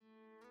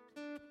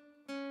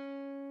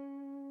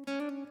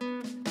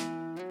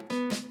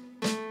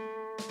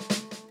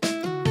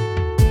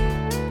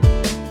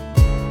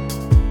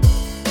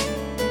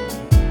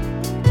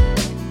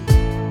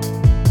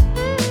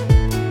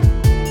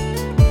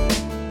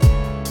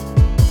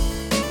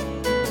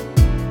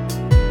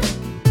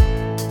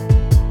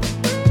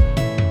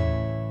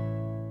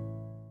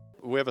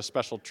have a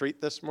special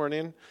treat this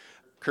morning.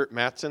 Curt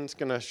Mattson's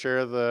going to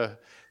share the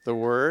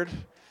word.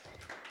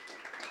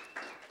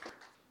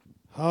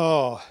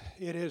 Oh,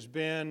 it has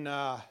been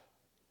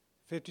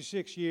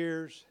 56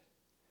 years,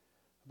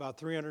 about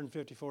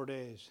 354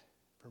 days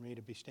for me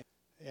to be standing.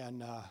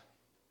 And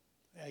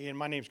again,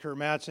 my name's Curt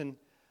Mattson.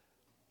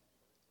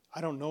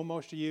 I don't know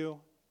most of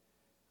you,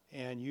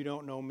 and you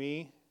don't know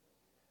me,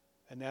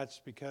 and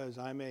that's because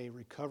I'm a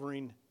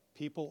recovering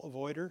people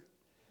avoider.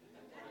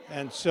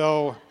 And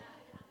so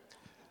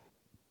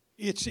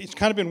it's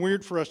kind of been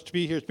weird for us to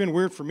be here. It's been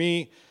weird for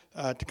me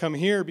to come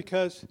here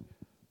because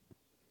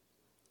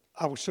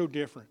I was so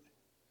different.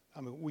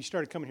 I mean, we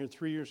started coming here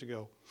 3 years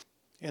ago,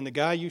 and the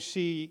guy you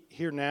see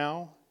here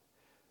now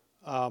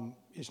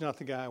is not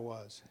the guy I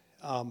was.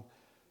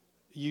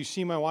 You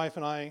see my wife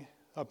and I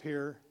up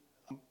here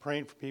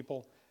praying for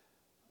people.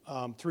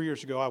 3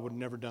 years ago, I would have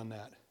never done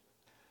that.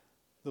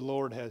 The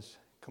Lord has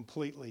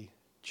completely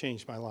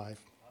changed my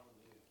life.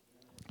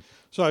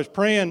 So I was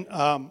praying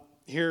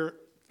here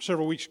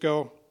several weeks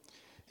ago,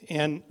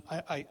 and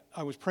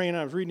I was praying,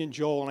 I was reading in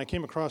Joel, and I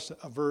came across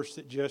a verse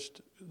that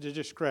just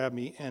grabbed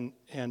me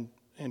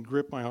and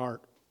gripped my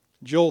heart.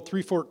 Joel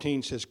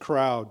 3:14 says,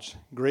 "Crowds,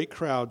 great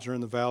crowds are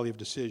in the valley of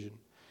decision,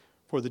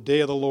 for the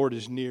day of the Lord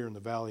is near in the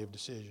valley of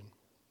decision."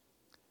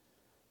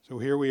 So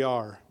here we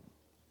are,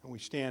 and we're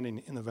standing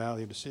in the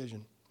valley of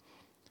decision.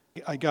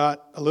 I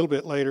got a little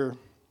bit later,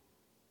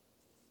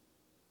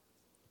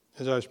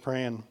 as I was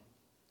praying,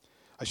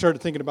 I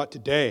started thinking about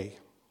today.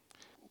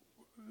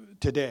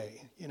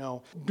 Today,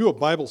 do a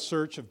Bible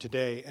search of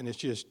today, and it's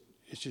just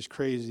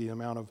crazy the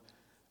amount of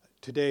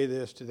today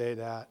this, today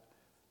that,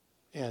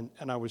 and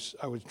I was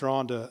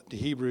drawn to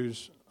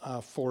Hebrews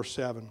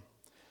 4:7. It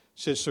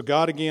says, "So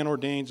God again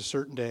ordains a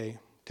certain day,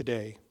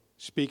 today,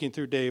 speaking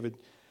through David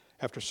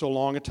after so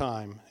long a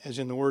time, as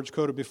in the words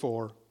quoted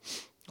before,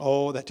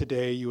 oh, that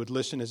today you would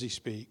listen as he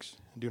speaks,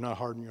 and do not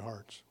harden your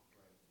hearts."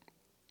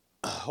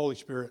 Holy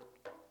Spirit,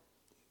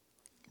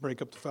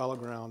 break up the fallow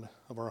ground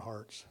of our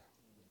hearts.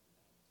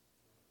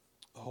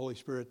 Holy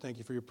Spirit, thank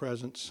you for your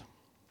presence,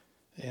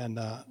 and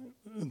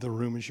the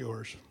room is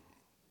yours.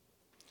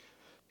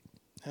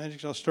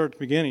 I'll start at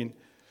the beginning.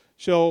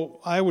 So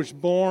I was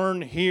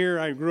born here.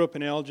 I grew up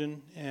in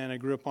Elgin, and I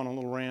grew up on a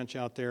little ranch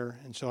out there,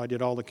 and so I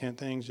did all the kind of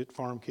things that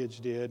farm kids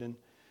did, and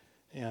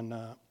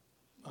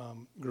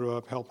grew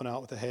up helping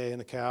out with the hay and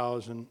the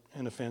cows and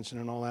the fencing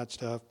and all that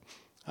stuff.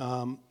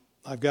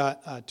 I've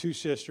got two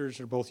sisters.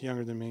 They're both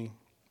younger than me.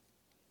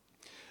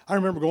 I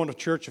remember going to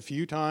church a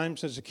few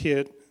times as a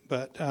kid,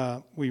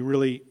 but we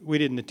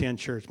didn't attend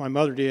church. My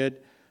mother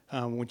did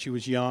when she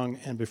was young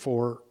and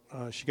before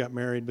she got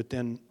married, but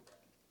then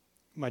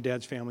my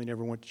dad's family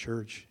never went to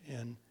church,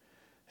 and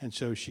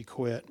so she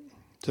quit.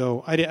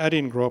 So I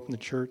didn't grow up in the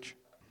church.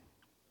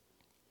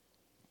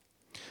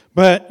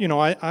 But,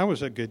 I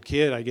was a good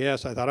kid, I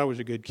guess. I thought I was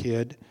a good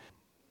kid.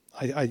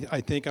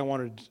 I think I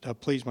wanted to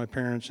please my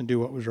parents and do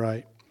what was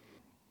right.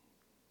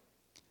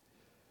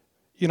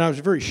 I was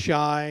a very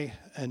shy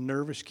and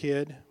nervous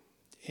kid,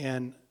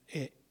 and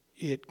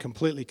it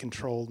completely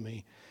controlled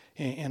me.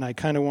 And I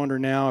kind of wonder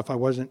now if I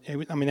wasn't,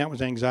 that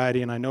was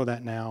anxiety, and I know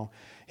that now.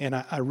 And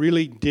I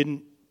really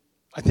didn't,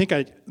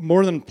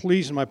 more than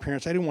pleasing my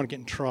parents, I didn't want to get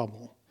in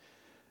trouble,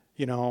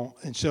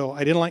 And so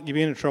I didn't like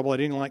being in trouble. I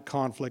didn't like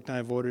conflict, and I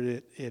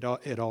avoided it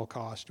at all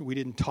costs. We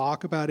didn't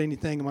talk about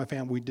anything in my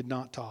family. We did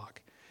not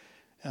talk.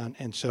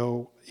 And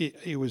so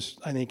it was,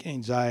 I think,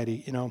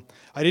 anxiety.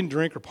 I didn't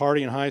drink or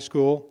party in high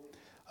school.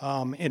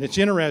 And it's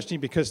interesting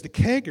because the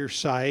kegger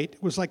site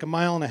was like 1.5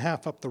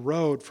 miles up the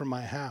road from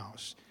my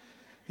house,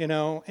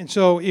 and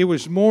so it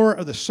was more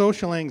of the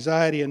social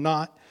anxiety and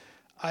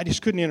I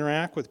just couldn't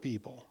interact with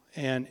people,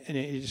 and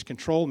it just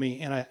controlled me,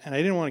 and I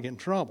didn't want to get in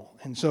trouble.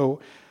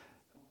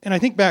 And I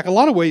think back, a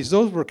lot of ways,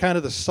 those were kind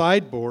of the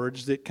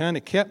sideboards that kind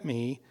of kept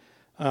me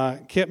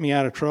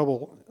out of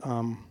trouble.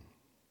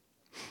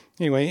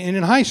 Anyway, and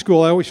in high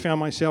school, I always found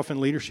myself in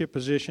leadership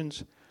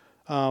positions.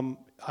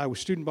 I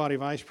was student body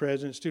vice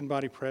president, student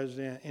body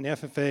president. In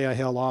FFA, I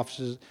held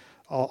offices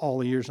all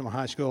the years in my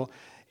high school.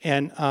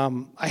 And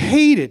I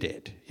hated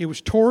it. It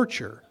was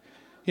torture,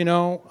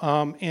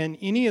 And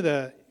any of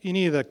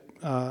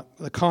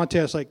the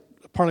contests, like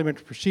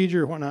parliamentary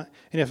procedure or whatnot,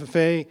 in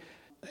FFA,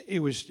 it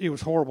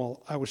was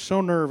horrible. I was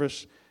so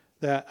nervous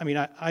that,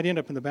 I'd end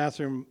up in the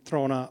bathroom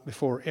throwing up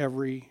before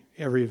every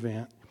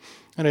event.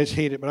 And I just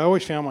hated it. But I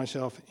always found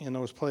myself in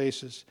those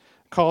places.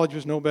 College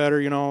was no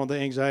better, the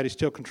anxiety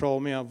still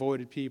controlled me. I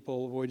avoided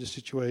people, avoided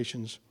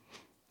situations.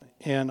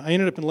 And I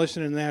ended up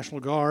enlisting in the National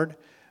Guard.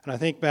 And I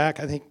think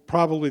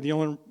probably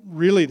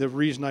the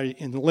reason I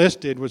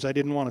enlisted was I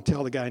didn't want to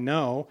tell the guy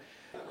no.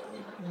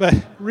 But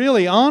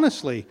really,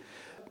 honestly,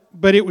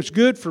 but it was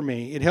good for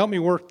me. It helped me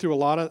work through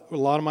a lot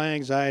of my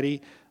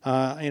anxiety.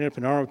 I ended up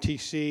in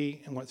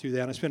ROTC and went through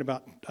that. I spent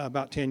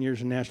about 10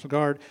 years in the National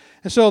Guard.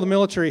 And so the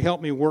military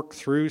helped me work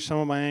through some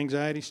of my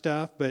anxiety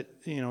stuff, but,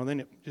 then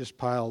it just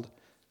piled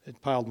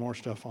more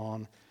stuff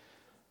on.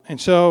 And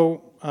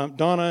so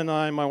Donna and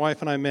I, my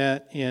wife and I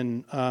met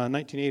in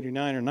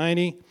 1989 or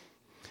 90,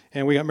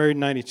 and we got married in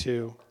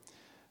 92.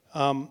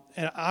 And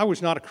I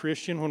was not a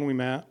Christian when we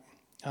met,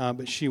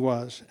 but she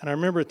was. And I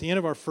remember at the end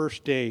of our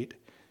first date,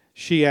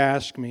 she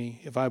asked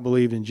me if I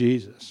believed in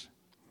Jesus.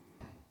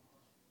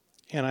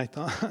 And I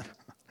thought,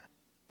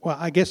 well,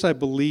 I guess I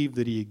believed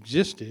that he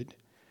existed,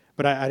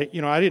 but I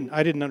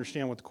didn't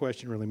understand what the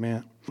question really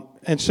meant.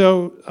 And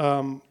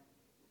so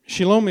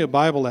she loaned me a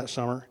Bible that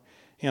summer,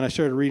 and I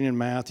started reading in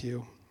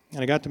Matthew.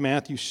 And I got to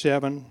Matthew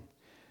 7,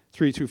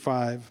 3 through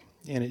 5,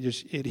 and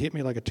it hit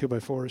me like a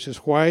 2x4. It says,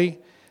 "Why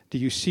do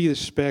you see the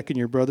speck in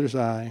your brother's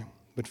eye,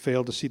 but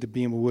fail to see the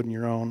beam of wood in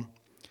your own?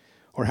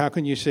 Or how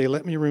can you say,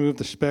 'Let me remove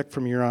the speck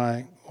from your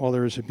eye,' while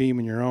there is a beam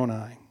in your own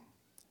eye?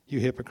 You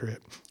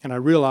hypocrite." And I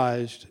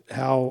realized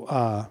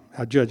how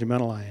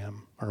judgmental I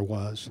am, or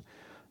was.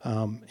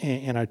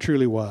 And I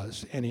truly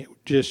was. And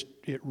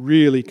it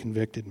really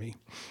convicted me.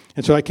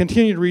 And so I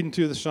continued reading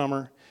through the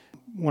summer.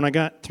 When I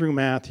got through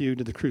Matthew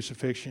to the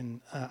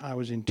crucifixion, I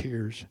was in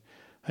tears.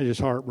 I was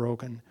just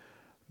heartbroken.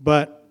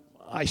 But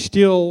I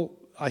still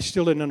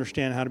didn't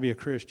understand how to be a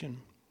Christian.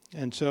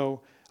 And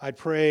so I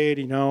prayed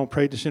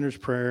the sinner's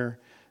prayer,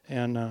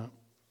 and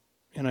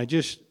I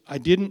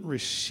didn't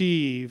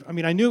receive. I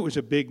mean, I knew it was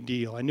a big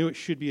deal. I knew it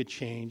should be a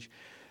change,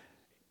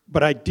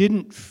 but I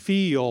didn't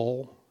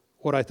feel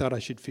what I thought I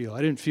should feel.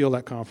 I didn't feel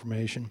that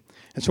confirmation.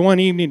 And so one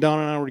evening,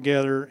 Donna and I were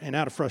together, and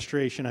out of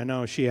frustration, I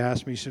know, she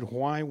asked me, she said,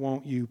 "Why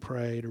won't you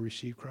pray to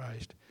receive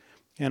Christ?"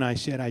 And I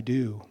said, "I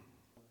do.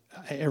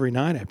 Every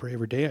night I pray,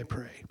 every day I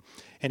pray."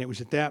 And it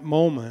was at that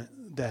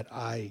moment that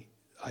I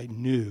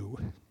knew.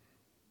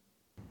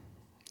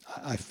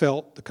 I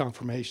felt the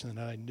confirmation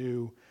that I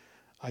knew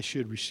I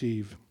should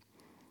receive.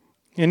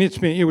 And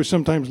it was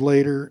sometimes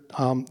later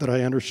that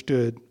I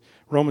understood.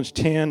 Romans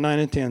 10, 9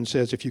 and 10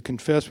 says, "If you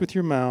confess with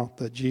your mouth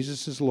that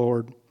Jesus is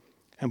Lord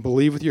and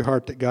believe with your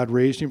heart that God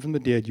raised him from the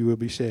dead, you will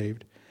be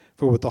saved.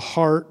 For with the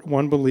heart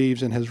one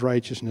believes and has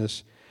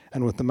righteousness,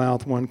 and with the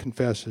mouth one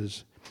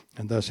confesses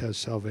and thus has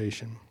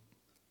salvation."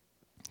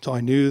 So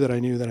I knew that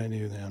I knew that I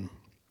knew then.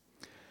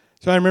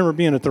 So I remember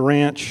being at the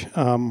ranch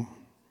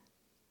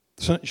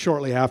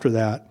shortly after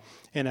that,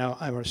 and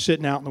I was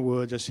sitting out in the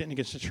woods. I was sitting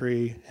against a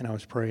tree, and I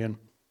was praying.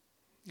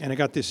 And I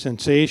got this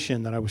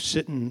sensation that I was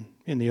sitting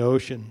in the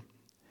ocean,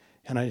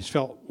 and I just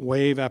felt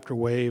wave after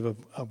wave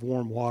of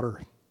warm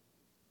water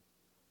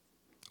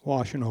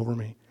washing over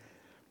me.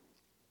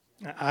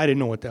 I didn't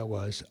know what that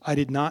was. I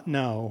did not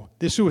know.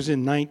 This was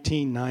in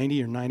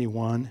 1990 or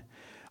 91.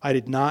 I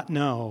did not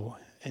know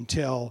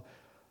until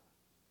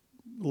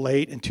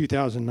late in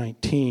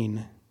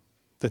 2019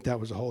 that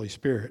was the Holy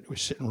Spirit. It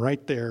was sitting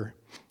right there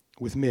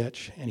with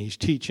Mitch, and he's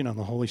teaching on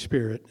the Holy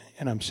Spirit,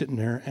 and I'm sitting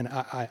there, and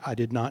I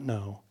did not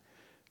know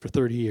for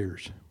 30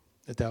 years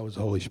that was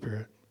the Holy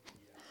Spirit.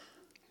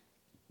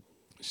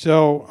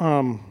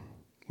 So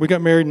we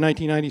got married in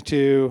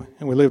 1992,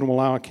 and we lived in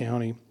Wallowa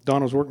County.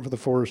 Donna was working for the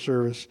Forest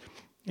Service,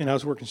 and I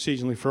was working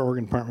seasonally for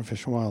Oregon Department of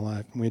Fish and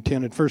Wildlife. And we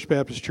attended First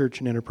Baptist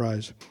Church in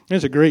Enterprise.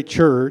 It's a great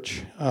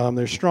church.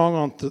 They're strong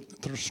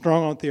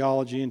on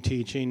theology and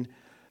teaching,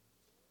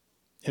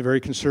 and very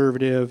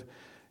conservative,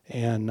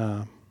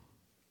 and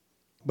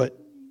but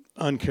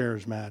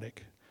uncharismatic.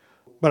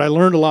 But I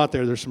learned a lot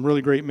there. There's some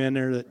really great men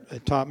there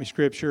that taught me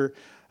Scripture,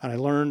 and I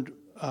learned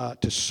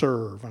to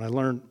serve. And I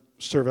learned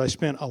serve. I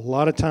spent a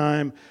lot of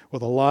time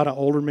with a lot of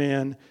older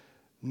men,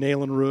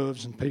 nailing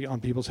roofs and on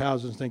people's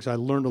houses and things. I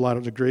learned a lot. It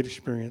was a great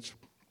experience.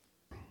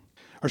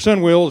 Our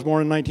son Will was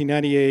born in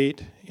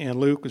 1998, and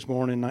Luke was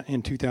born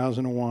in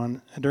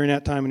 2001. And during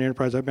that time in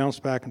Enterprise, I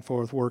bounced back and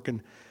forth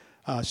working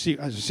as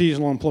a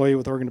seasonal employee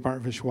with Oregon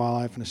Department of Fish and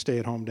Wildlife and a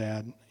stay-at-home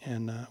dad.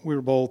 And we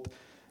were both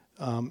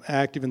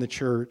active in the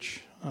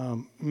church,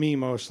 me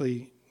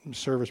mostly in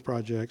service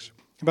projects.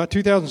 About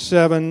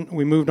 2007,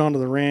 we moved onto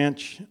the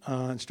ranch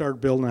and started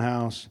building a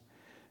house.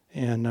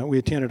 And we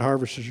attended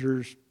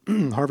Harvesters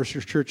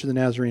Church of the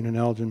Nazarene in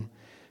Elgin,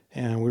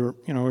 and we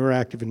were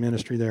active in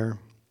ministry there.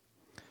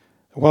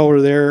 While we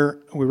were there,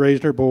 we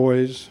raised our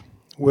boys.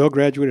 Will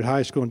graduated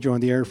high school and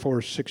joined the Air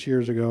Force 6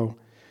 years ago,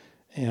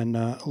 and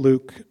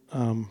Luke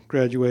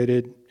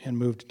graduated and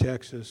moved to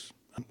Texas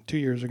 2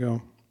 years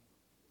ago.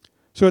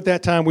 So at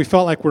that time, we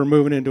felt like we were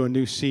moving into a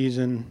new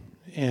season,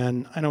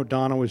 and I know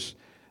Donna was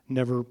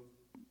never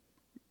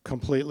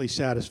completely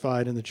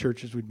satisfied in the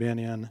churches we'd been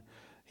in,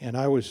 and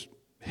I was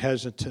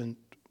hesitant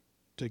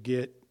to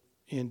get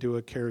into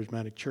a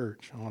charismatic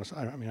church. Honestly,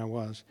 I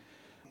was.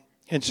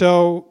 And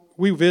so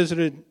we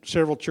visited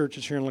several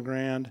churches here in La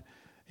Grande,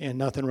 and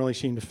nothing really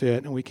seemed to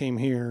fit. And we came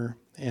here,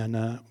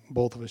 and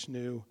both of us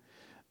knew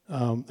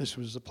this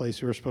was the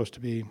place we were supposed to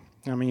be.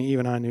 I mean,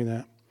 even I knew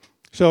that.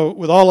 So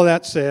with all of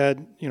that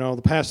said,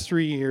 the past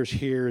 3 years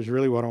here is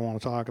really what I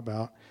want to talk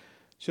about.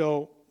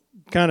 So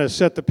kind of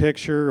set the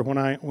picture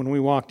when we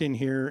walked in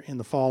here in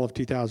the fall of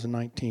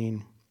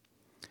 2019.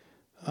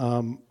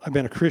 I've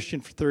been a Christian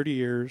for 30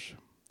 years,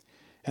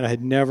 and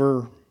I'd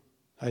never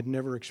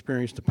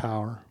experienced the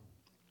power.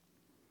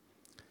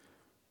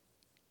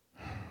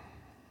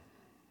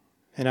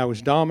 And I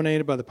was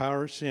dominated by the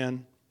power of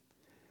sin,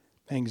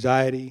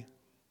 anxiety,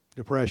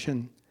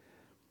 depression,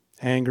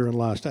 anger and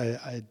lust.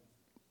 I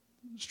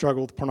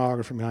struggled with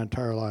pornography my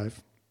entire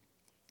life.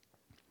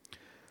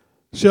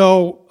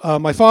 So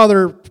my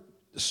father,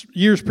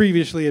 years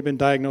previously, had been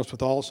diagnosed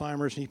with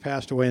Alzheimer's, and he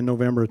passed away in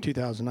November of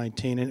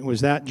 2019. And it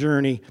was that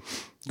journey,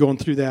 going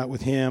through that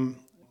with him,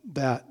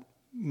 that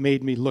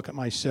made me look at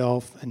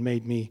myself and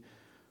made me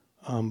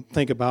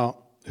think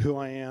about who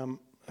I am,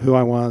 who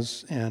I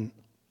was, and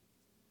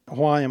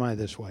why am I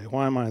this way?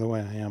 Why am I the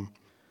way I am?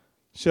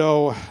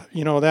 So,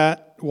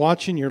 that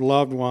watching your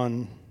loved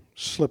one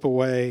slip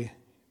away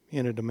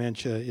into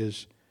dementia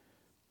is,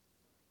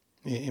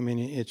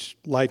 it's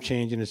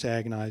life-changing, it's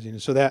agonizing.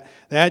 And so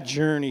that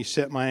journey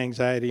set my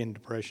anxiety and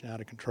depression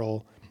out of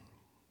control.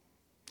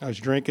 I was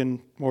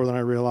drinking more than I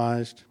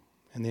realized,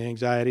 and the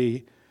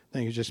anxiety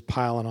thing is just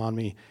piling on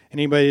me.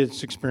 Anybody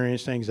that's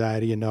experienced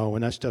anxiety,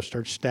 when that stuff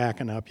starts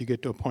stacking up, you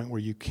get to a point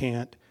where you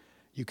can't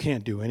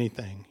do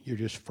anything. You're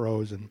just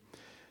frozen.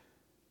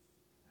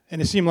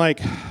 And it seemed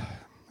like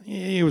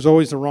it was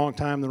always the wrong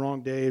time, the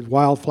wrong day.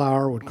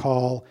 Wildflower would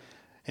call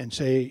and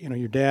say,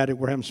 your dad,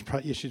 we're having some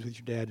issues with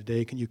your dad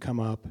today. Can you come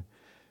up?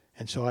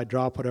 And so I'd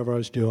drop whatever I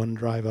was doing and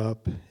drive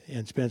up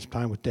and spend some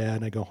time with Dad,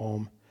 and I'd go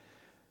home.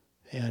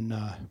 And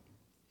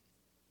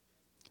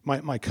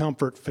my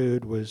comfort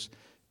food was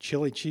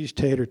chili cheese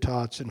tater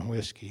tots and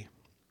whiskey.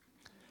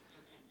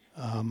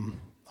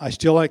 I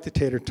still like the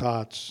tater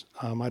tots.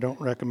 I don't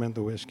recommend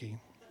the whiskey.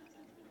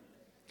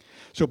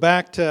 So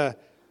back to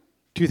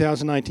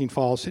 2019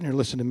 fall, sitting here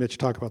listening to Mitch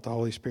talk about the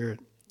Holy Spirit.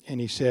 And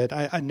he said,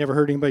 I'd never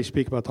heard anybody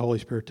speak about the Holy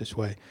Spirit this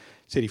way. He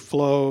said he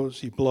flows,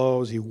 he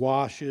blows, he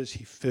washes,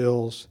 he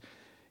fills.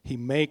 He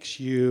makes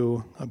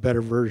you a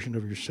better version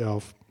of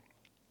yourself.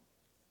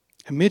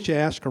 And Mitch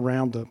asked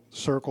around the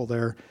circle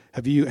there,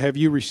 have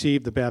you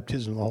received the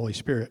baptism of the Holy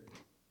Spirit?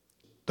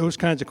 Those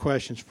kinds of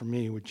questions for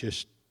me would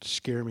just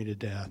scare me to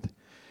death.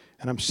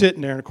 And I'm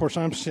sitting there, and of course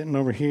I'm sitting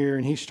over here,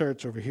 and he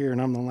starts over here,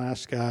 and I'm the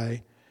last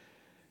guy.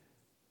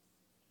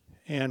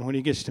 And when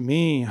he gets to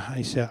me,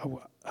 I said,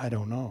 I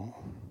don't know,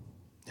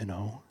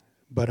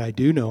 but I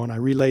do know. And I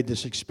relayed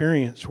this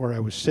experience where I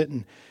was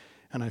sitting,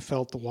 and I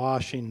felt the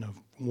washing of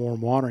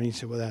warm water, and he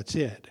said, well, that's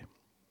it.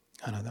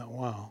 And I thought,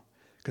 wow.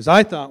 Because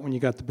I thought when you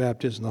got the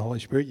baptism of the Holy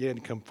Spirit, you had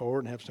to come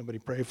forward and have somebody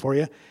pray for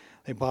you.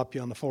 They bop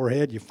you on the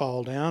forehead, you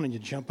fall down, and you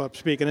jump up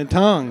speaking in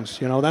tongues.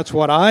 That's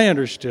what I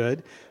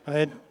understood.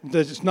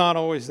 It's not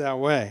always that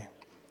way.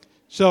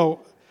 So,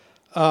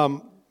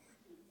 so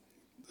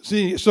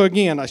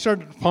again, I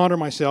started to ponder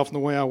myself in the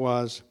way I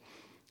was,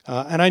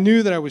 and I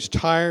knew that I was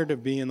tired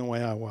of being the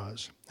way I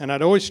was. And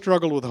I'd always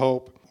struggled with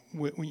hope,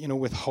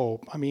 with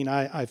hope.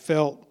 I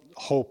felt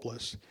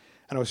hopeless.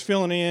 And I was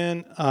filling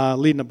in,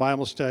 leading a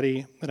Bible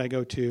study that I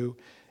go to,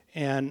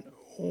 and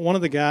one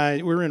of the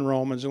guys, we were in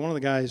Romans, and one of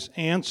the guys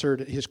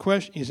answered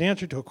his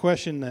answer to a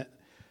question that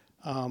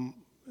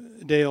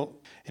Dale,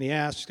 and he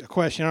asked a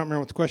question, I don't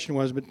remember what the question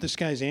was, but this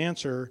guy's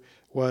answer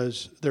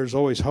was, there's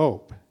always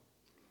hope.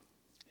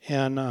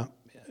 And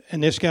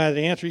this guy,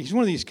 the answer, he's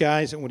one of these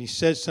guys that when he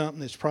says something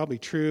that's probably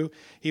true,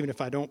 even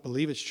if I don't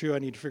believe it's true, I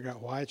need to figure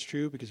out why it's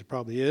true, because it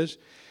probably is.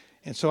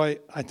 And so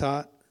I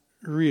thought,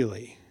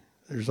 really,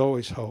 there's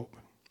always hope.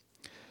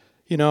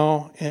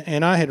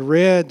 And I had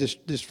read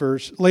this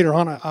verse. Later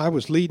on, I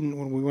was leading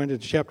when we went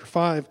into chapter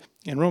 5.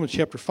 In Romans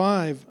chapter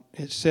 5,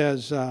 it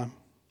says,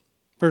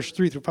 verse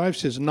 3 through 5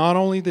 says, not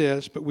only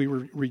this, but we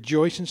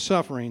rejoice in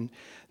suffering,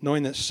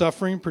 knowing that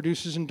suffering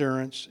produces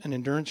endurance, and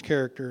endurance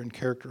character, and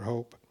character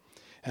hope.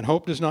 And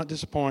hope does not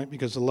disappoint,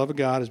 because the love of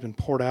God has been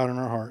poured out in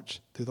our hearts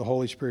through the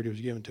Holy Spirit who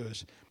was given to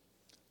us.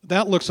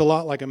 That looks a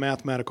lot like a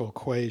mathematical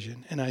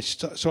equation. And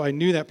so I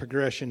knew that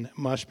progression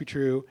must be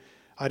true.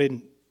 I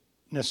didn't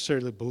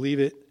necessarily believe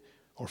it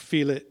or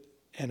feel it,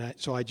 and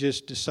so I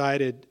just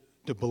decided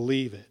to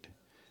believe it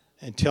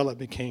until it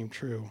became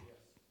true.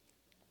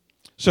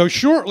 So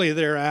shortly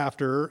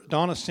thereafter,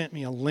 Donna sent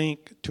me a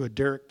link to a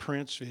Derek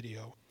Prince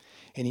video,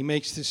 and he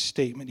makes this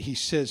statement. He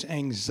says,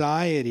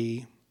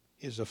 anxiety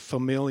is a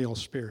familial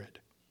spirit.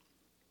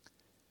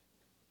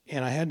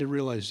 And I had the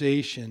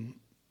realization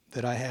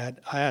that I had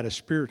a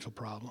spiritual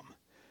problem.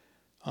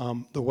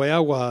 The way I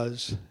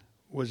was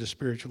a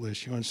spiritual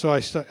issue. And so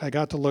I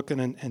got to looking,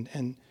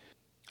 and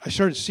I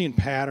started seeing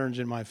patterns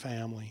in my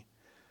family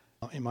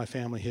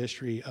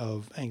history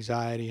of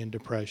anxiety and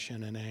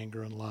depression and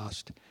anger and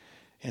lust.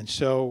 And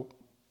so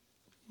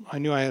I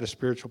knew I had a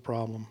spiritual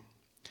problem.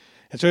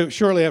 And so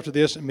shortly after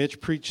this, Mitch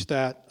preached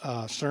that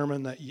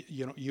sermon that,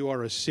 you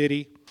are a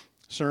city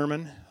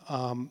sermon.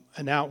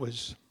 And that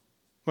was,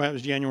 it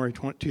was January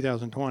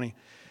 2020.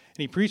 And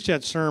he preached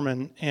that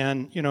sermon,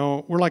 and,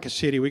 we're like a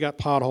city. We got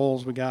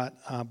potholes, we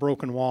got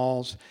broken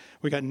walls,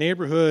 we got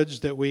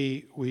neighborhoods that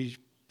we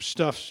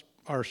stuff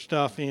our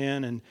stuff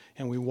in,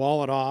 and we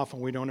wall it off,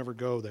 and we don't ever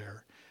go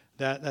there.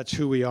 That's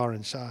who we are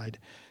inside.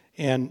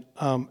 And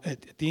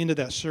at the end of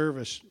that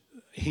service,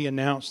 he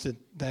announced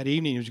that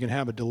evening he was going to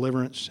have a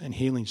deliverance and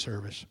healing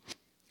service.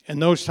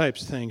 And those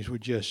types of things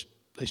would just,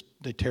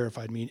 they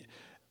terrified me.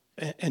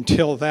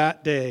 Until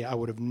that day, I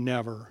would have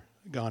never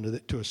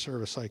gone to a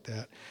service like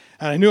that.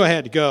 And I knew I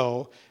had to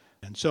go.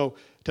 And so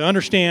to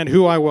understand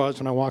who I was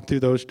when I walked through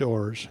those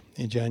doors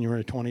in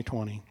January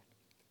 2020,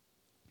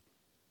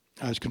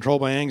 I was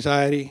controlled by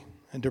anxiety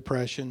and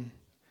depression,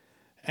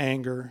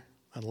 anger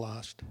and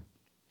lust.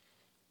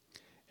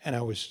 And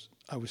I was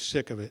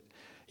sick of it.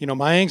 You know,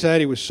 my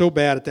anxiety was so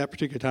bad at that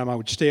particular time, I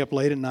would stay up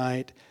late at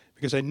night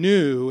because I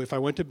knew if I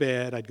went to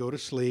bed, I'd go to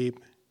sleep,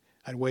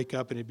 I'd wake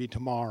up and it'd be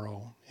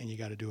tomorrow, and you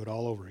got to do it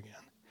all over again.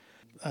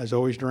 I was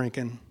always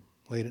drinking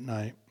late at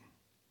night.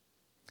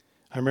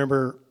 I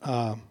remember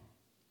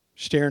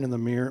staring in the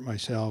mirror at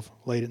myself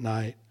late at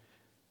night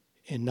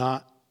and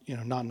not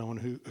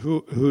knowing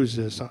who's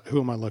this, who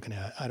am I looking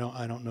at? I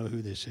don't know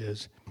who this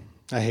is.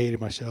 I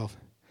hated myself.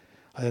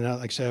 Like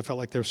I said, I felt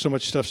like there was so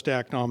much stuff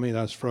stacked on me that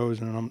I was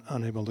frozen and I'm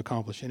unable to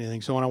accomplish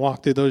anything. So when I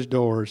walked through those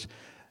doors,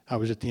 I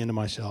was at the end of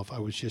myself. I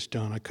was just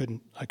done. I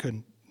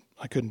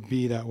couldn't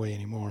be that way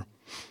anymore.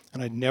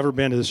 And I'd never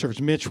been to the service.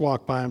 Mitch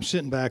walked by. I'm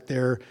sitting back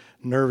there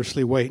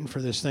nervously waiting for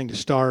this thing to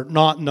start,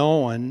 not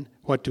knowing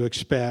what to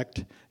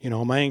expect. You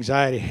know, my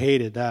anxiety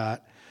hated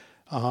that.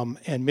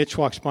 And Mitch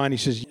walks by and he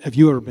says, "Have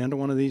you ever been to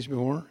one of these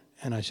before?"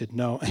 And I said,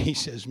 "No." He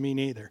says, "Me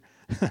neither."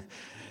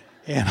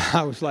 And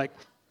I was like,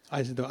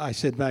 I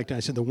said back to him, I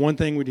said, "The one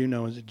thing we do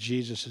know is that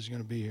Jesus is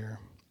going to be here."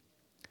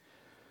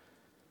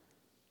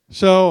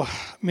 So,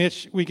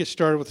 Mitch, we get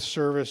started with the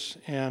service,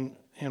 and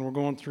we're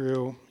going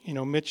through. You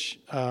know, Mitch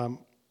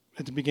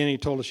at the beginning he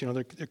told us,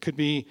 there could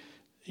be,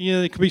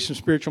 there could be some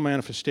spiritual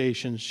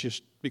manifestations.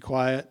 Just be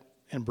quiet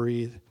and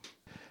breathe.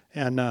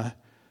 And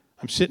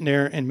I'm sitting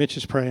there, and Mitch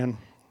is praying,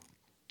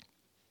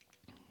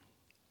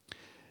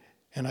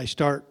 and I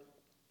start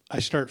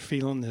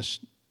feeling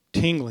this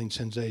tingling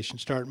sensation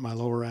start in my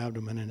lower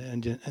abdomen,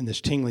 and this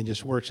tingling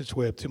just works its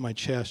way up to my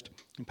chest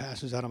and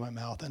passes out of my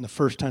mouth. And the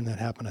first time that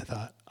happened, I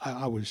thought,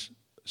 I was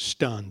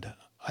stunned.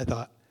 I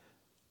thought,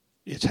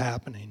 it's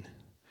happening.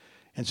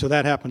 And so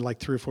that happened like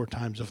 3 or 4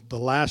 times. The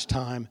last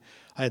time,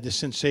 I had this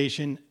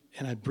sensation,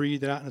 and I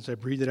breathed it out, and as I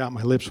breathed it out,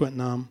 my lips went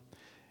numb,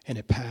 and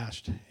it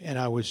passed. And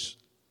I was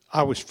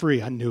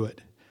free. I knew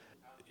it.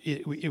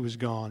 It was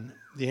gone.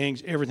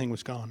 Everything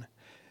was gone.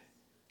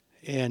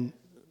 And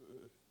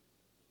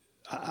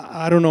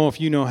I don't know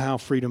if you know how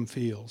freedom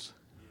feels,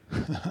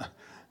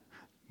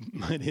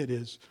 but it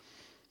is.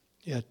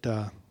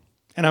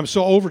 And I'm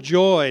so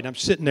overjoyed. I'm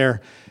sitting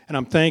there, and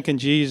I'm thanking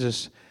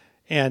Jesus.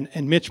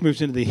 And Mitch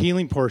moves into the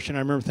healing portion. I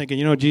remember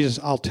thinking, Jesus,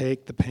 I'll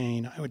take the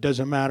pain. It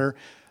doesn't matter.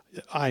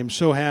 I am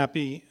so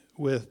happy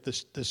with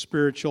the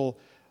spiritual,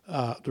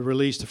 the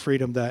release, the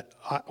freedom that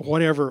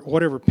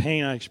whatever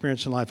pain I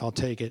experience in life, I'll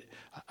take it.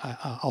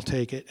 I'll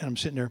take it. And I'm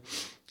sitting there.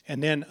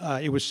 And then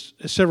it was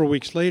several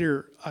weeks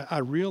later, I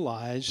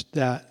realized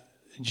that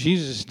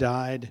Jesus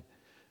died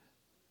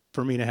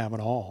for me to have it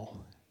all.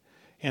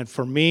 And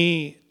for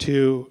me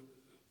to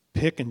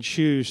pick and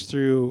choose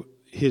through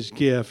his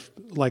gift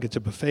like it's a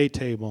buffet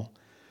table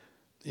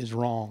is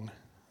wrong.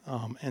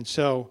 And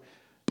so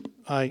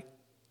I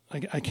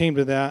came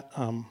to that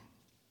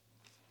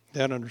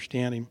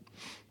understanding.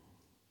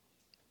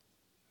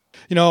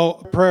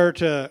 Prior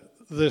to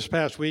this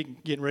past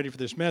week, getting ready for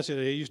this message,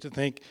 I used to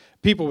think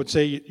people would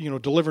say,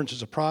 deliverance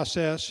is a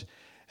process.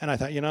 And I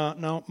thought,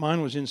 no,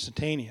 mine was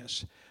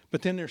instantaneous.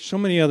 But then there's so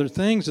many other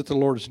things that the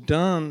Lord has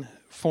done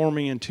for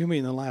me and to me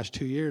in the last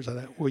 2 years.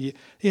 I thought, well,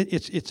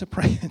 it's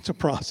a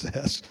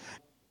process.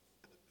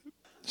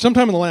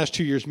 Sometime in the last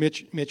 2 years,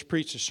 Mitch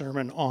preached a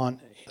sermon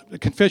on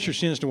confess your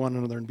sins to one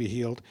another and be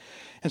healed.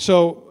 And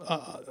so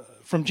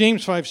from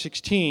James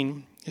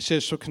 5:16, it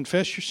says, "So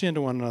confess your sin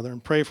to one another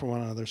and pray for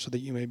one another so that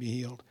you may be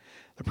healed.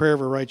 The prayer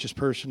of a righteous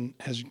person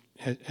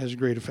has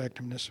great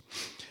effectiveness."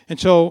 And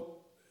so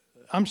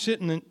I'm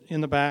sitting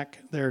in the back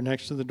there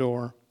next to the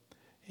door,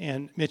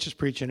 and Mitch is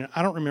preaching. And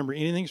I don't remember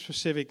anything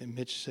specific that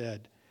Mitch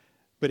said,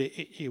 but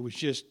it was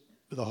just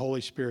the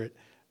Holy Spirit.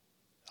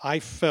 I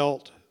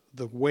felt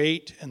the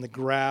weight and the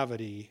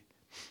gravity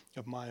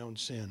of my own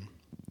sin.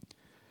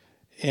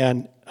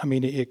 And,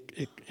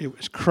 it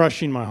was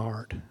crushing my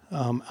heart.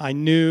 I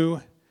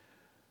knew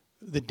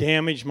the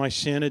damage my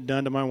sin had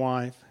done to my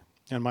wife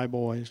and my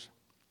boys.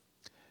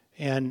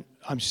 And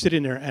I'm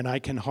sitting there, and I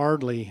can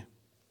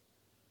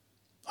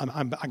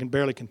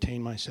barely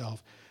contain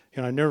myself.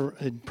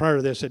 Prior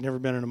to this, I'd never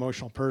been an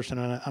emotional person,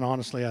 and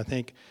honestly, I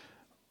think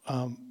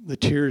the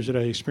tears that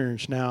I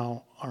experience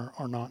now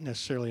are not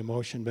necessarily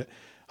emotion, but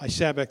I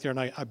sat back there, and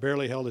I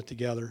barely held it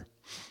together.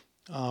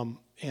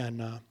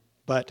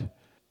 But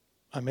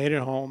I made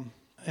it home,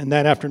 and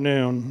that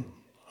afternoon,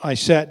 I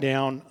sat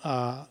down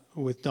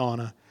with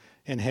Donna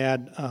and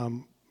had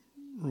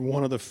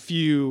one of the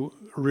few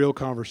real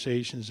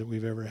conversations that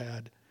we've ever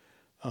had.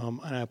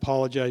 And I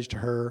apologized to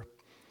her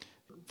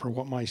for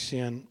what my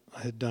sin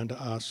had done to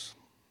us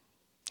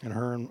and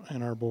her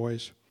and our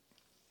boys.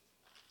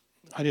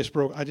 I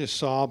just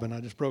sobbed, and I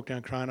just broke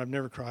down crying. I've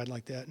never cried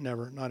like that.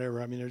 Never, not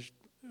ever. I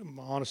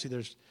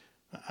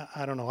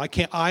don't know.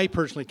 I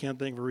personally can't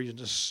think of a reason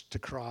to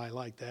cry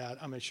like that.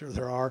 I'm sure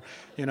there are,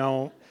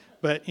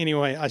 But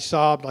anyway, I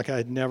sobbed like I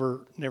had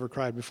never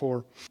cried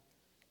before.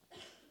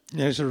 And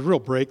it was a real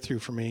breakthrough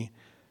for me.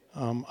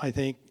 I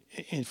think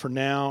and for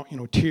now,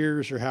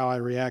 tears are how I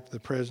react to the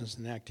presence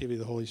and the activity of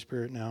the Holy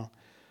Spirit now.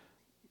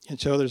 And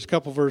so there's a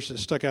couple verses that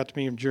stuck out to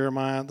me from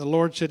Jeremiah. The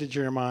Lord said to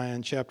Jeremiah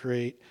in chapter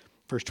 8,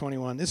 verse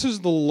 21, this is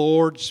the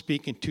Lord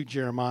speaking to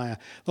Jeremiah.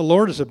 The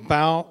Lord is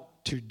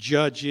about to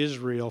judge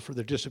Israel for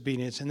their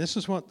disobedience. And this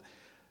is what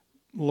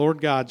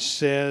Lord God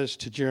says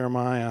to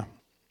Jeremiah.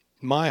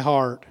 My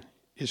heart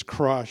is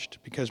crushed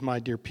because my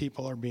dear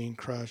people are being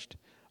crushed.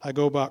 I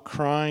go about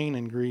crying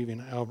and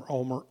grieving.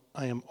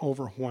 I am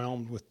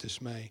overwhelmed with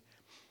dismay.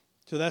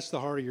 So that's the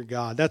heart of your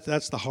God.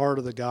 That's the heart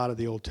of the God of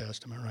the Old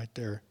Testament right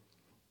there.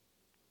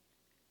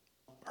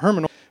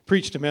 Herman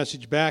preached a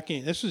message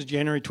this was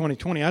January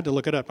 2020. I had to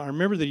look it up. I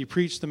remember that he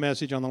preached the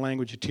message on the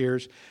language of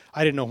tears.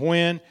 I didn't know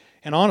when,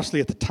 and honestly,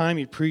 at the time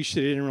he preached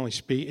it, it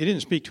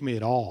didn't speak to me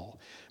at all.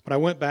 But I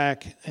went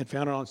back and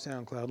found it on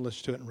SoundCloud,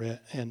 listened to it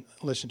and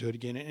listened to it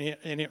again,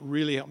 and it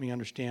really helped me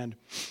understand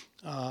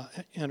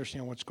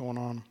what's going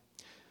on.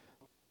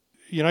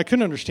 I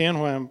couldn't understand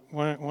why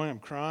I'm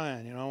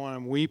crying, why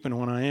I'm weeping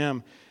when I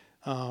am.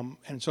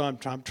 And so I'm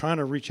trying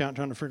to reach out and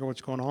trying to figure out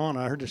what's going on.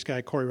 I heard this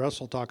guy, Corey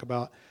Russell, talk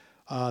about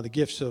the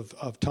gifts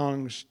of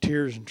tongues,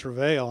 tears, and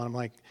travail. And I'm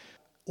like,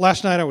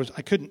 last night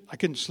I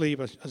couldn't sleep.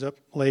 I was up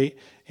late,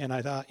 and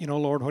I thought,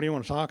 Lord, what do you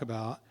want to talk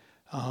about?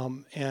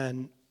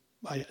 And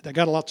I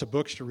got lots of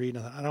books to read.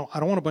 And I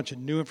don't want a bunch of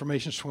new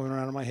information swimming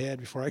around in my head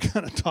before I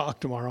kind of talk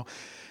tomorrow.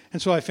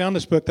 And so I found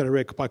this book that I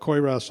read by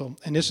Corey Russell,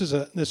 and this is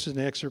an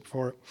excerpt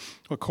for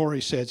what Corey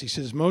says. He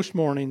says, most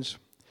mornings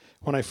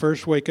when I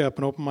first wake up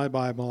and open my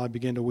Bible, I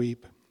begin to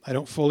weep. I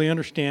don't fully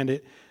understand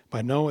it, but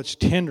I know it's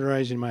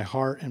tenderizing my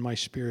heart and my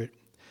spirit,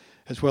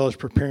 as well as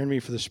preparing me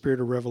for the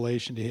spirit of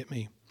revelation to hit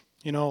me.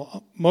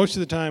 Most of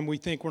the time we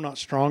think we're not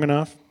strong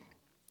enough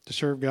to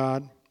serve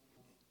God.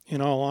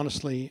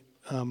 Honestly,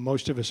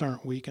 most of us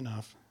aren't weak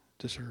enough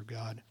to serve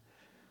God.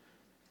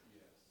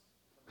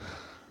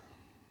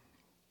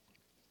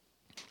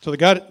 So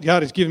God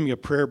has given me a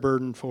prayer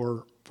burden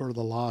for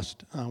the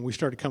lost. We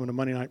started coming to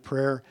Monday night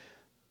prayer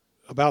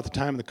about the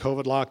time of the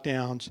COVID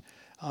lockdowns.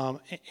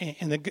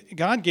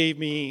 God gave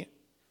me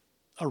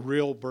a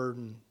real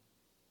burden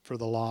for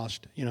the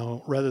lost.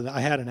 Rather than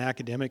I had an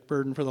academic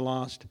burden for the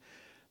lost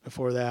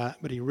before that,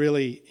 but he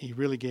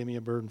really gave me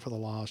a burden for the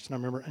lost. And I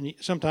remember,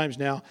 sometimes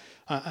now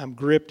I'm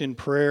gripped in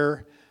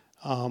prayer,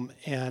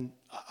 and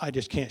I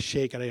just can't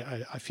shake it.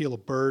 I feel a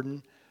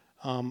burden,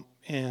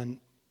 and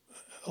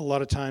a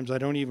lot of times I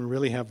don't even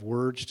really have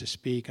words to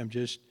speak.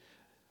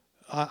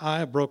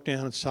 I broke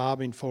down and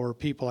sobbing for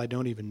people I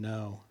don't even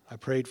know. I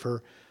prayed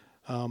for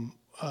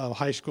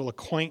high school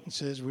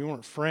acquaintances. We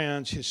weren't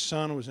friends. His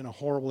son was in a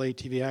horrible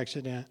ATV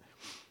accident,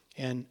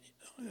 and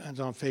I was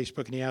on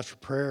Facebook, and he asked for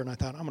prayer, and I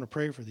thought, I'm going to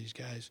pray for these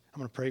guys. I'm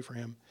going to pray for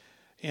him.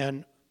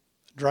 And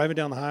driving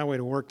down the highway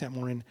to work that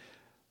morning,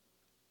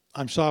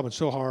 I'm sobbing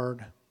so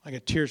hard. I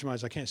got tears in my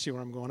eyes. I can't see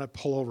where I'm going. I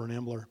pull over an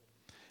Embler,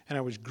 and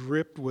I was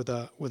gripped with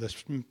a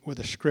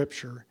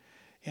scripture,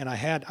 and I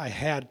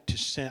had to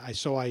send.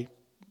 I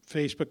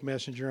Facebook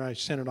Messenger. I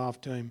sent it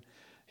off to him,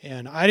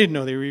 and I didn't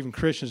know they were even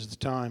Christians at the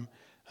time,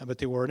 but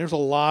they were. And there was a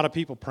lot of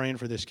people praying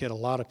for this kid. A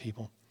lot of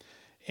people,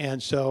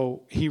 and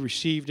so he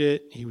received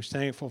it. He was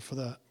thankful for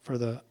the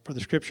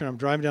scripture. And I'm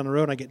driving down the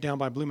road, and I get down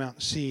by Blue Mountain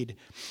Seed,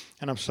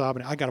 and I'm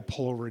sobbing. I got to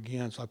pull over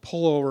again, so I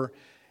pull over,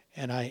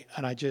 and I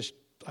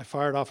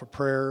fired off a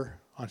prayer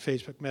on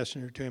Facebook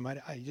Messenger to him.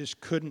 I just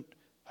couldn't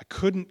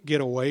get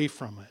away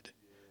from it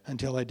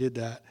until I did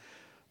that.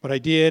 But I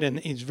did, and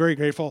he's very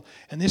grateful.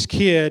 And this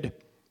kid,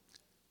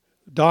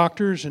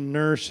 doctors and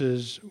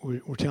nurses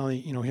were telling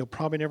me, he'll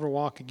probably never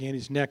walk again.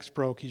 His neck's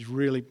broke. He's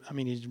really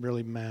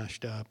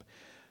mashed up.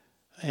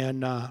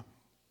 And a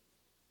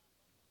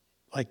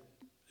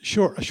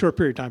short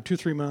period of time,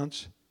 2-3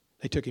 months,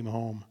 they took him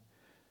home.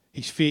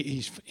 As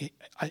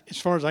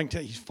far as I can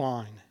tell, he's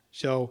fine.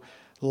 So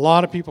a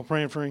lot of people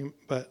praying for him,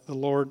 but the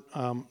Lord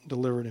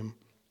delivered him.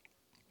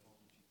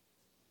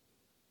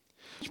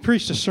 He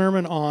preached a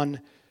sermon on,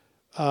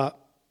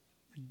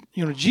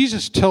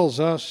 Jesus tells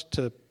us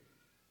to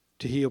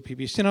heal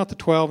people. He sent out the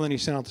 12, and then he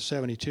sent out the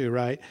 72,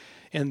 right?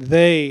 And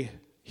they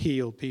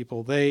healed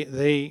people.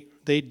 They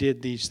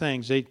did these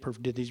things. They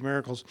did these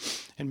miracles.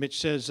 And Mitch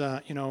says,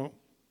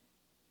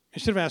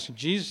 instead of asking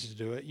Jesus to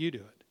do it, you do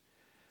it.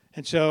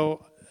 And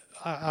so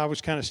I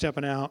was kind of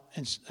stepping out,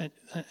 and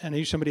I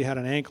knew somebody had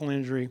an ankle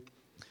injury,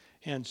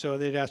 and so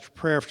they'd asked for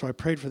prayer. So I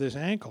prayed for this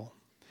ankle,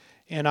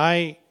 and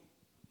I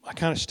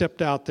kind of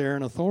stepped out there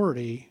in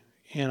authority,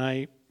 and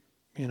I,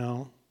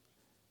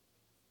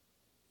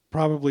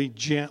 probably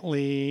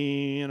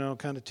gently,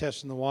 kind of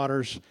testing the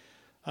waters,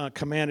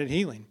 commanded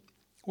healing.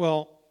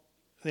 Well,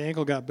 the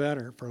ankle got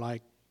better for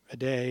like a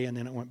day, and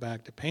then it went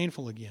back to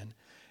painful again.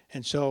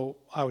 And so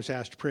I was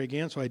asked to pray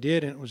again, so I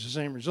did, and it was the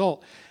same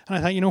result. And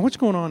I thought, what's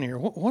going on here?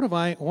 What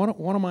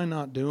am I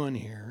not doing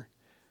here?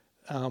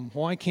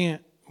 Why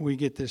can't we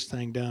get this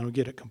thing done? We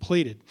get it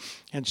completed.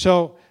 And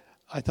so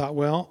I thought,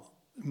 well,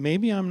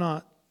 maybe I'm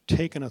not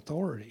taking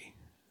authority.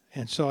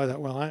 And so I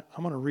thought, well,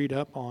 I'm going to read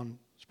up on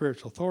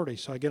spiritual authority.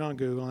 So I get on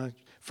Google, and I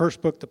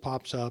First book that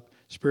pops up,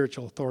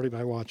 Spiritual Authority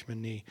by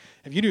Watchman Nee.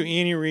 If you do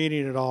any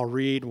reading at all,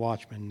 read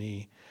Watchman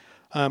Nee.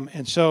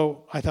 And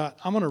so I thought,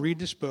 I'm going to read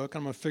this book.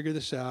 I'm going to figure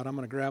this out. I'm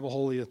going to grab a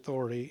hold of the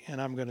authority,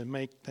 and I'm going to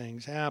make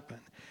things happen.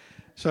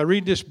 So I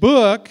read this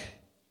book,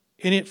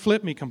 and it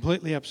flipped me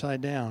completely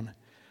upside down.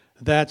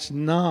 That's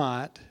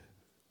not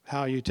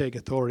how you take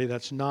authority.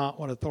 That's not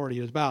what authority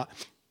is about.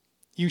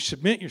 You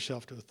submit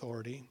yourself to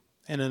authority,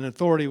 and an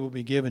authority will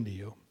be given to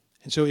you.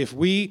 And so if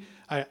we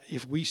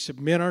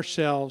submit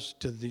ourselves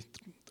to the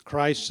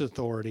Christ's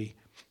authority,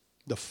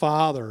 the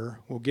Father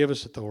will give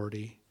us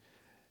authority.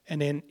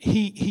 And then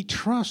he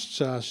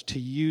trusts us to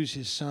use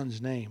his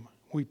Son's name.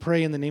 We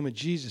pray in the name of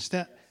Jesus.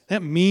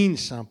 That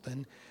means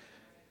something.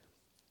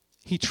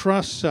 He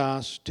trusts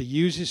us to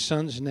use his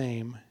Son's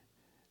name,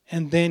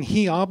 and then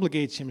he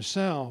obligates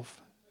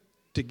himself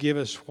to give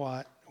us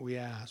what we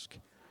ask.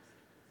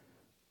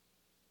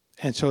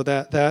 And so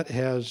that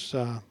has,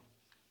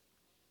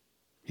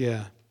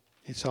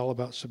 it's all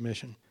about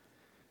submission.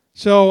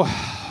 So,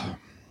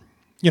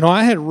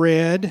 I had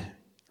read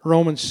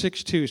Romans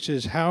 6:2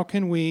 says, how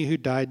can we who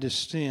died to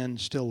sin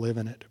still live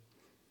in it?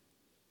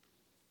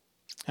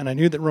 And I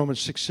knew that Romans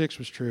 6:6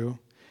 was true,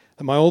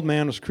 that my old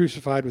man was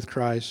crucified with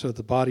Christ so that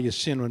the body of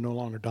sin would no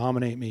longer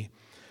dominate me.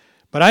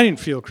 But I didn't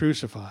feel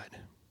crucified.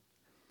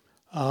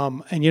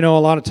 And a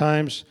lot of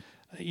times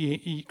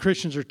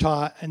Christians are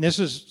taught, and this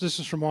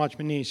is from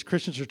Watchman Nee,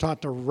 Christians are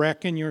taught to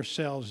reckon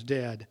yourselves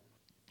dead.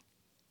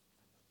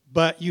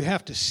 But you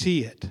have to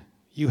see it.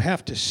 You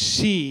have to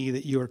see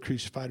that you are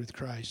crucified with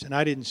Christ, and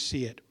I didn't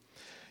see it.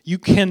 You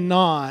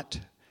cannot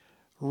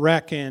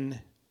reckon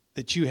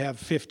that you have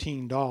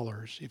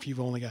 $15 if you've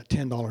only got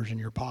 $10 in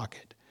your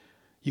pocket.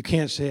 You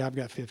can't say, I've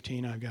got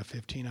 15, I've got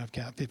 15, I've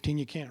got 15.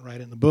 You can't write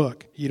it in the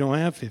book. You don't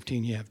have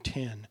 15, you have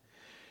 10.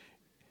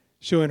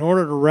 So in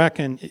order to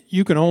reckon,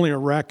 you can only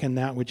reckon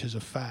that which is a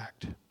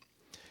fact.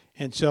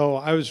 And so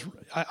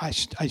I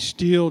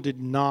still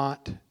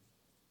didn't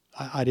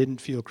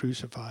feel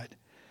crucified.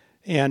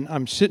 And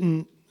I'm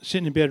sitting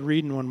in bed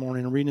reading one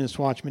morning, and reading this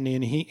Watchman Nee,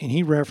 and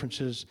he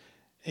references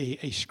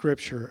a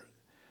scripture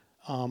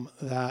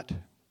that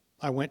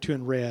I went to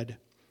and read.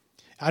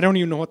 I don't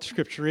even know what the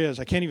scripture is.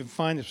 I can't even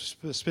find a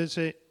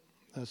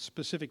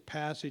specific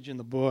passage in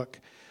the book.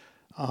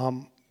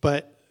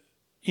 But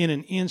in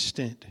an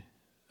instant,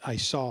 I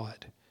saw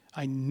it.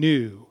 I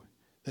knew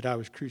that I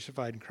was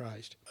crucified in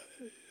Christ.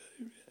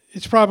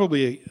 It's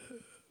probably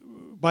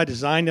by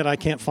design that I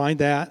can't find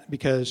that,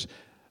 because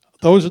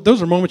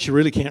those are moments you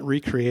really can't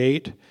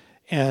recreate,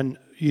 and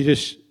you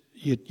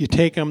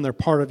take them. They're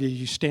part of you.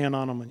 You stand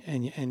on them,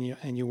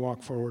 and you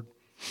walk forward.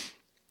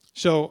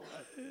 So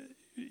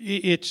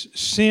it's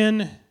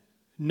sin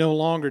no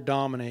longer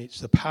dominates.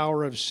 The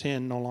power of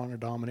sin no longer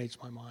dominates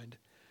my mind.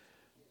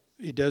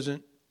 It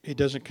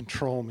doesn't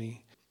control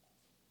me.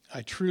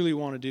 I truly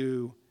want to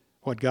do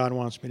what God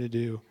wants me to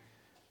do.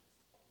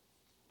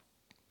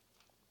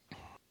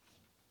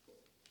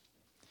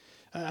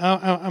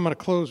 I'm going to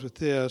close with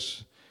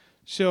this.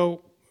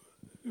 So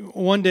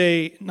one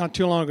day, not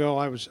too long ago,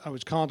 I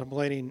was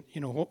contemplating,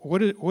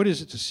 what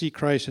is it to see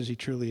Christ as he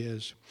truly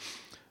is?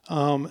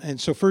 And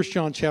so 1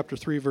 John chapter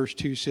 3, verse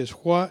 2 says,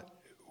 what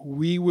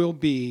we will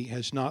be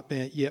has not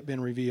yet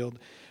been revealed.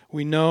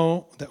 We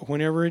know that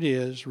whenever it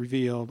is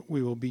revealed,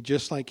 we will be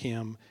just like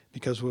him,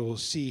 because we will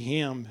see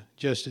him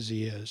just as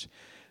he is.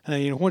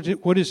 And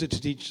what is it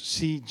to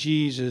see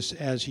Jesus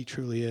as he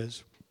truly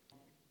is?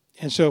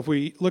 And so if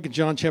we look at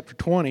John chapter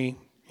 20,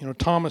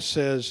 Thomas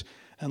says,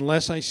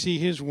 unless I see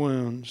his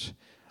wounds,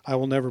 I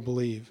will never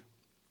believe.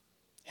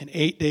 And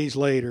 8 days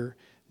later,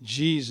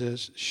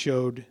 Jesus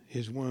showed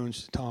his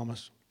wounds to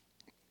Thomas.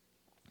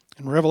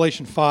 In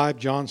Revelation 5,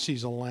 John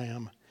sees a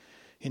lamb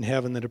in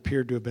heaven that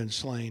appeared to have been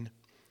slain.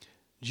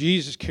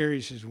 Jesus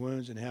carries his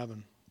wounds in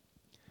heaven.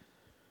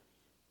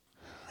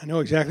 I know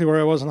exactly where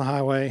I was on the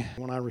highway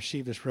when I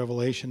received this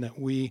revelation that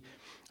we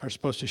are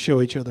supposed to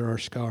show each other our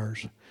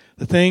scars.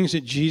 The things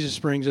that Jesus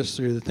brings us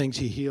through, the things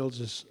he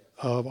heals us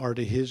of, are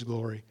to his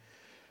glory.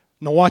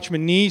 And the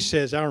Watchman Nee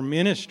says our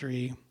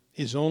ministry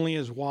is only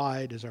as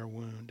wide as our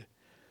wound.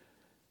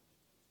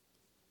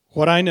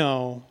 What I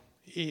know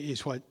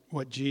is what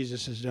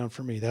Jesus has done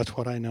for me. That's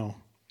what I know.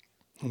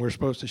 And we're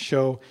supposed to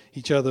show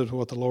each other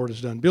what the Lord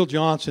has done. Bill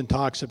Johnson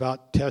talks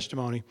about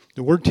testimony.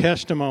 The word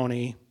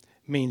testimony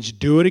means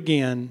do it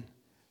again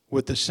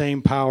with the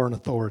same power and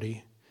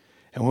authority.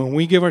 And when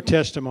we give our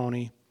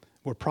testimony,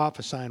 we're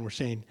prophesying. We're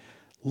saying,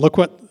 look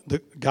what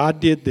God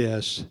did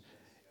this,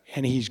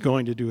 and he's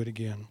going to do it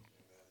again.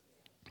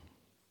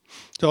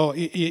 So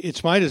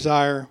it's my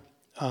desire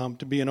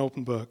to be an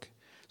open book.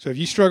 So if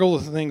you struggle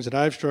with the things that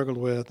I've struggled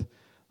with,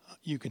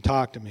 you can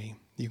talk to me.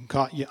 You can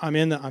call. I'm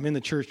in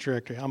the church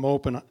directory. I'm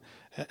open,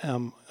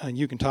 and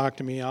you can talk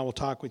to me. I will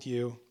talk with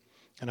you,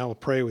 and I will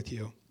pray with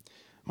you.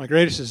 My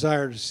greatest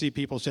desire is to see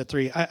people set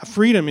free.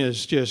 Freedom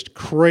is just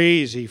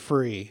crazy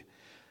free.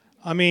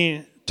 I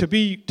mean, to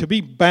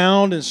be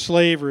bound in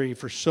slavery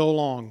for so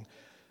long,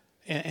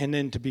 and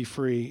then to be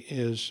free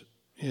is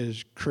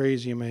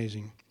crazy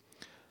amazing.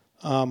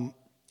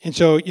 And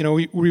so,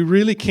 we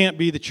really can't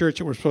be the church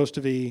that we're supposed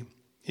to be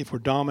if we're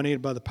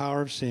dominated by the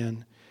power of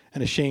sin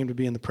and ashamed to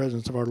be in the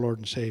presence of our Lord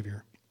and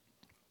Savior.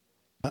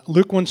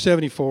 Luke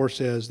 1:74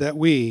 says that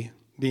we,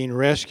 being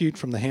rescued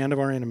from the hand of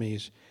our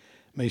enemies,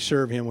 may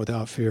serve him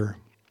without fear.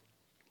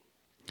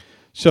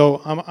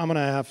 So I'm going to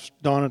ask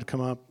Donna to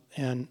come up,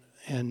 and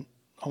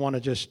I want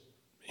to just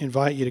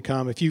invite you to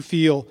come. If you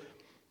feel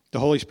the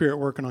Holy Spirit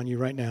working on you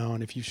right now,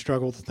 and if you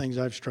struggle with the things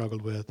I've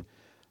struggled with,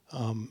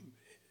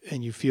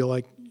 and you feel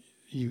like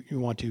you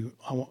want to,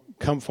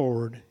 come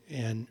forward,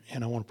 and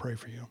I want to pray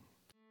for you.